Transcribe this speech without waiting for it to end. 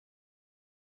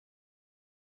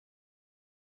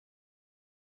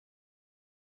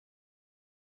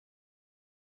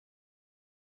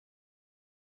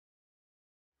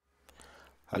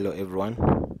Hello everyone,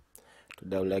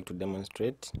 today I would like to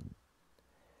demonstrate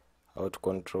how to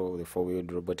control the four-wheeled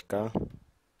robot car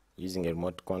using a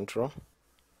remote control,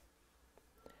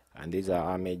 and these are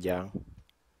our major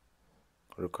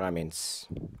requirements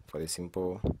for the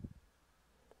simple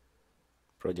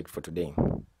project for today.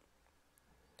 We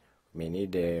may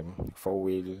need a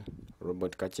four-wheel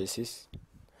robot car chassis,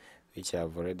 which I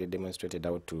have already demonstrated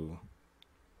how to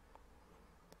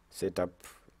set up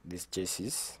this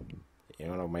chassis in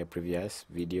one of my previous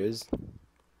videos.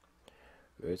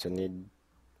 We also need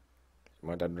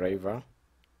motor driver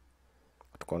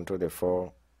to control the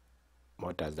four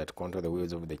motors that control the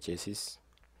wheels of the chassis.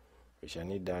 We shall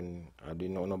need an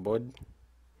Arduino board,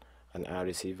 an R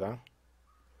receiver,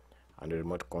 and a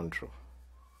remote control.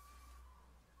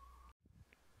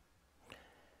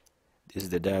 This is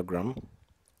the diagram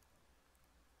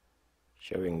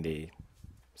showing the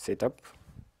setup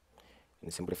in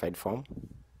simplified form,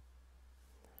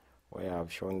 where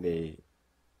I've shown the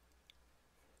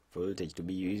voltage to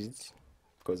be used,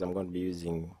 because I'm going to be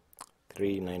using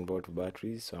 3 9-volt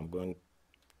batteries. So I'm going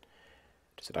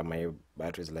to set up my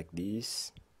batteries like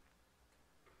this.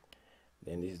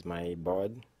 Then this is my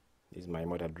board, this is my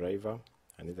motor driver,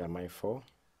 and these are my 4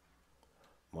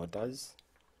 motors.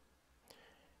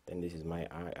 Then this is my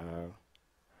IR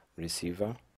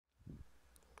receiver.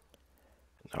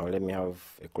 Now let me have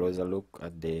a closer look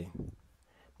at the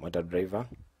motor driver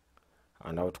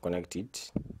and how to connect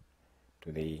it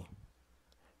to the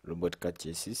robot car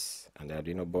chassis and the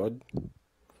Arduino board,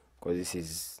 because this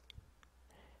is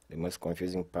the most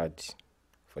confusing part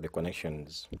for the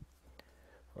connections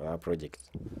for our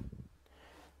project.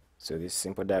 So this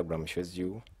simple diagram shows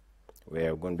you where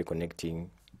you're going to be connecting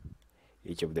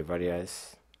each of the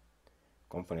various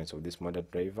components of this motor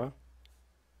driver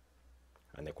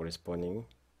and the corresponding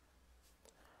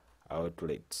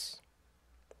outlets.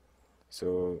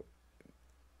 So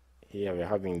here we are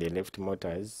having the left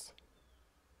motors.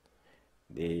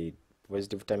 The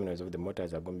positive terminals of the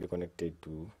motors are going to be connected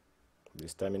to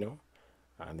this terminal,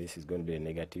 and this is going to be a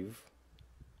negative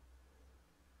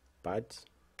part.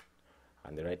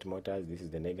 And the right motors, this is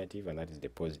the negative and that is the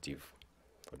positive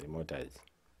for the motors.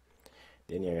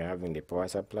 Then here we are having the power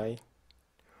supply,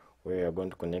 where we are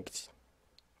going to connect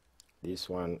this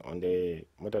one on the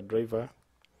motor driver.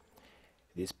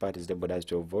 This part is labeled as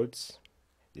 12 volts,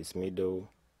 this middle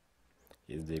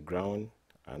is the ground,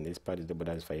 and this part is labeled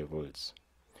as 5 volts.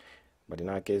 But in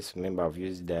our case, remember, I've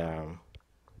used over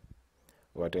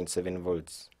 27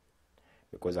 volts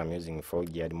because I'm using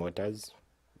 4-geared motors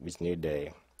which need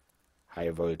a high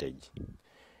voltage.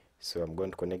 So I'm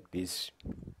going to connect this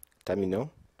terminal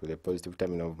to the positive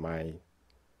terminal of my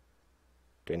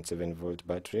 27 volt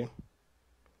battery.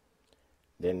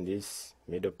 Then this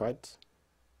middle part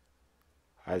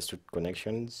has 2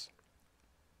 connections.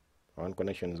 One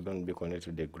connection is going to be connected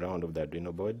to the ground of the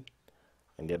Arduino board,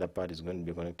 and the other part is going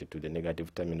to be connected to the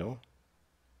negative terminal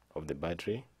of the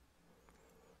battery.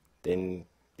 Then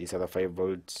this other 5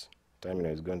 volts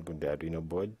terminal is going to the Arduino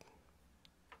board.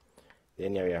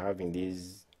 Then here we are having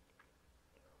these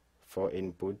 4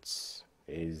 inputs,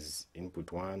 is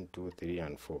input 1, 2, 3,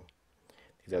 and 4.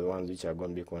 These are the ones which are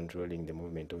going to be controlling the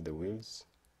movement of the wheels,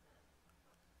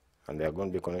 and they are going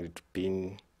to be connected to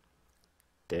pin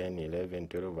 10, 11,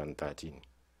 12, and 13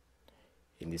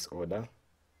 in this order.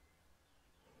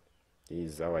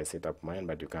 This is how I set up mine,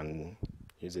 but you can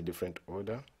use a different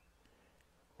order,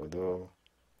 although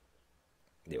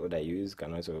the order you use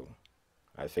can also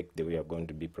affect the way you're going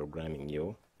to be programming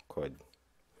your code.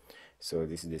 So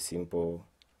this is the simple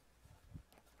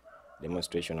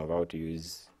demonstration of how to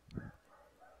use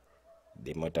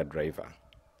the motor driver.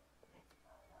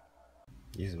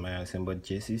 This is my assembled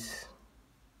chassis.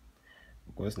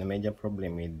 Of course, the major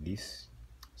problem with this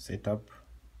setup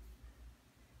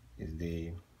is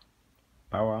the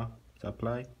power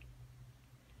supply.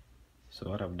 So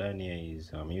what I've done here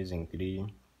is I'm using 3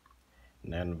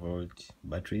 9-volt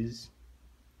batteries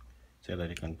so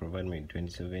that it can provide me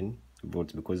 27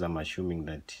 volts, because I'm assuming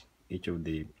that each of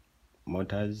the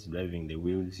motors driving the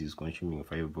wheels is consuming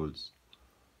 5 volts.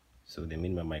 So the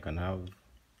minimum I can have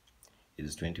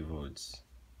is 20 volts.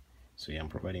 So I'm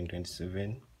providing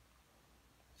 27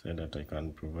 so that I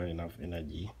can provide enough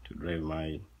energy to drive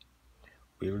my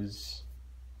wheels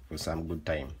for some good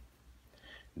time.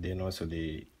 Then also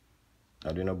the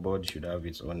Arduino board should have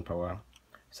its own power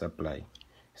supply.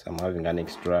 So I'm having an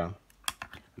extra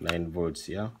 9 volts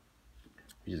here,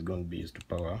 which is going to be used to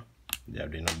power the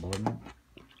Arduino board.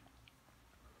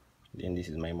 Then this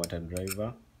is my motor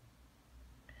driver,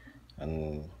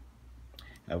 and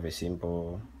I have a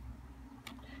simple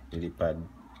LED pad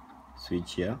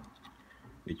switch here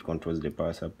which controls the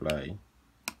power supply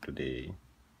to the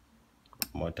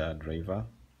motor driver.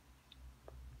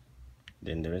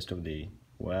 Then the rest of the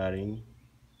wiring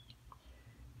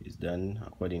is done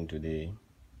according to the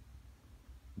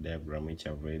diagram which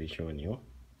I've already shown you.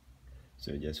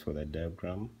 So just for the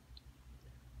diagram,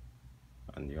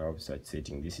 and you have such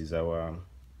setting. This is our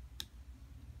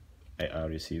IR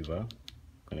receiver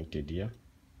connected here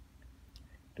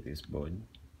to this board.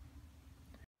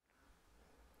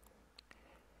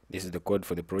 This is the code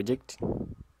for the project.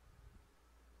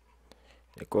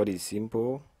 The code is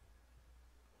simple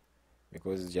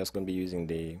because it's just going to be using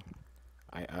the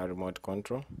IR remote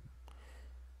control.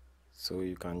 So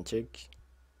you can check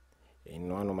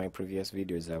in one of my previous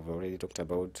videos. I've already talked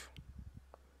about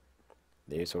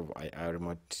the use of IR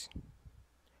remote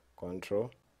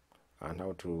control and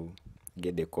how to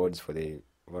get the codes for the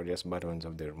various buttons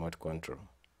of the remote control.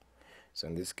 So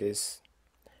in this case,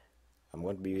 I'm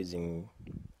going to be using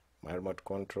my remote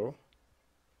control.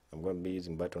 I'm going to be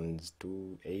using buttons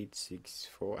 2, 8, 6,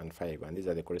 4, and 5, and these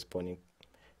are the corresponding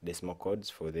decimal codes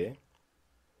for the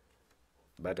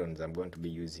buttons I'm going to be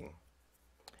using.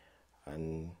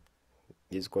 And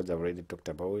these codes I've already talked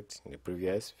about in the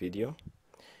previous video.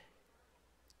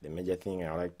 The major thing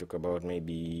I like to talk about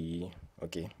maybe,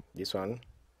 okay, this one.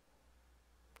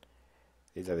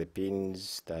 These are the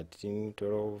pins 13,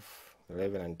 12,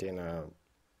 11, and 10 are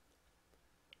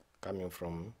coming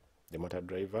from the motor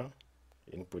driver.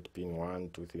 Input pin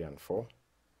 1, 2, 3, and 4,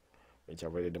 which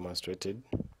I've already demonstrated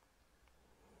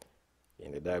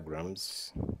in the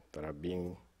diagrams that I've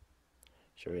been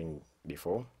showing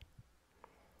before.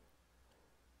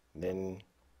 Then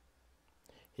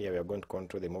here we are going to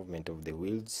control the movement of the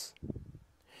wheels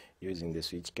using the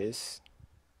switch case,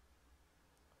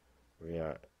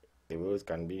 where the wheels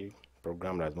can be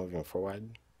programmed as moving forward,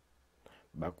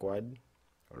 backward,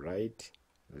 right,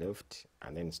 left,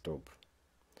 and then stop.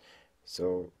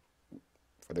 So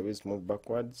for the wheels to move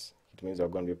backwards, it means we're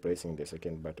going to be pressing the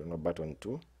second button, or button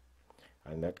 2,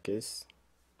 and in that case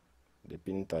the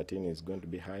pin 13 is going to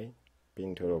be high,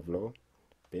 pin 12 low,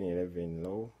 pin 11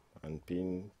 low, and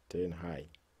pin 10 high.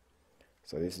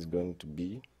 So this is going to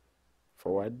be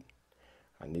forward,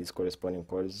 and these corresponding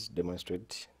codes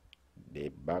demonstrate the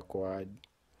backward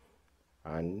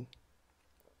and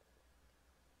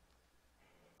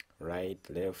right,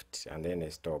 left, and then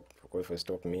a stop. Because a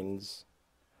stop means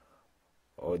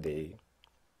all the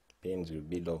pins will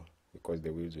be low because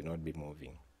the wheels will not be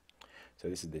moving. So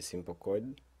this is the simple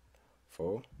code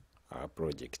for our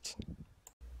project.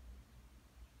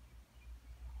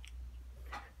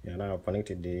 Yeah, now I've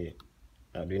connected the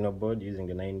Arduino board using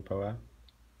the 9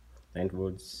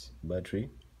 volts battery,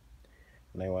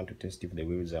 and I want to test if the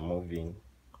wheels are moving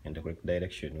in the correct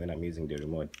direction when I'm using the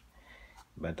remote.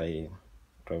 But to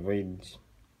avoid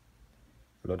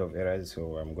a lot of errors,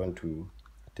 so I'm going to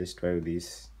test while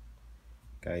this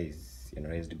car is in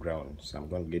raised ground. So I'm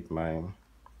going to get my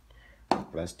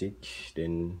plastic,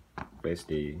 then place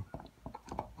the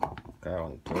car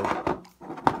on top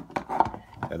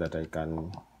so that I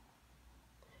can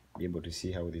be able to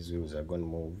see how these wheels are going to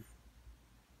move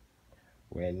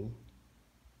when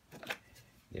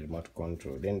the remote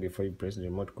control. Then before you press the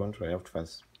remote control, I have to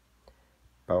first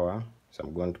power. So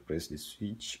I'm going to press the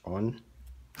switch on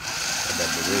so that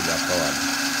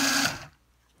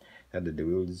the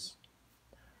wheels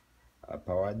are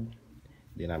powered.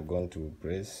 Then I'm going to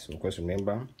press, of course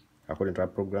remember, according to our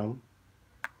program,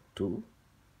 2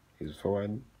 is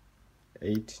forward,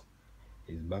 8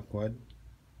 is backward,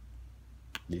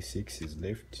 the 6 is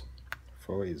left,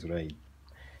 4 is right,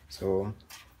 so,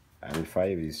 and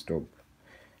 5 is stop.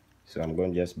 So I'm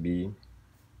going to just be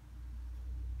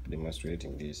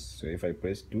demonstrating this. So if I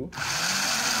press 2, all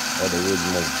the wheels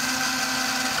move.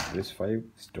 Press 5,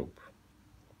 stop.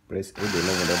 Press 8, they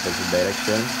move in the opposite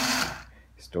direction,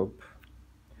 stop.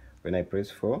 When I press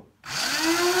 4, the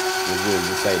wheels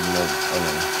this side move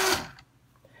only.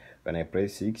 When I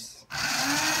press 6,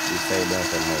 this side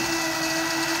also move.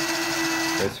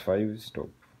 Press 5, stop.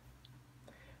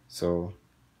 So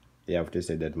they have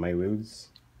tested that my wheels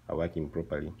are working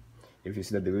properly. If you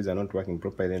see that the wheels are not working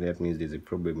properly, then that means there's a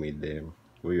problem with the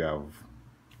way you have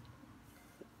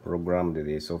programmed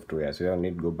the software. So you'll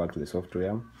need to go back to the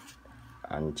software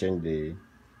and change the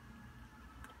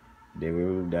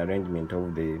arrangement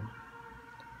of the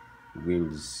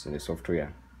wheels in the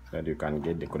software so that you can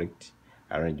get the correct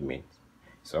arrangement.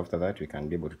 So after that, we can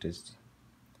be able to test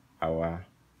our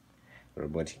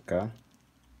robotic car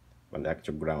on the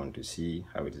actual ground to see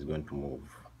how it is going to move.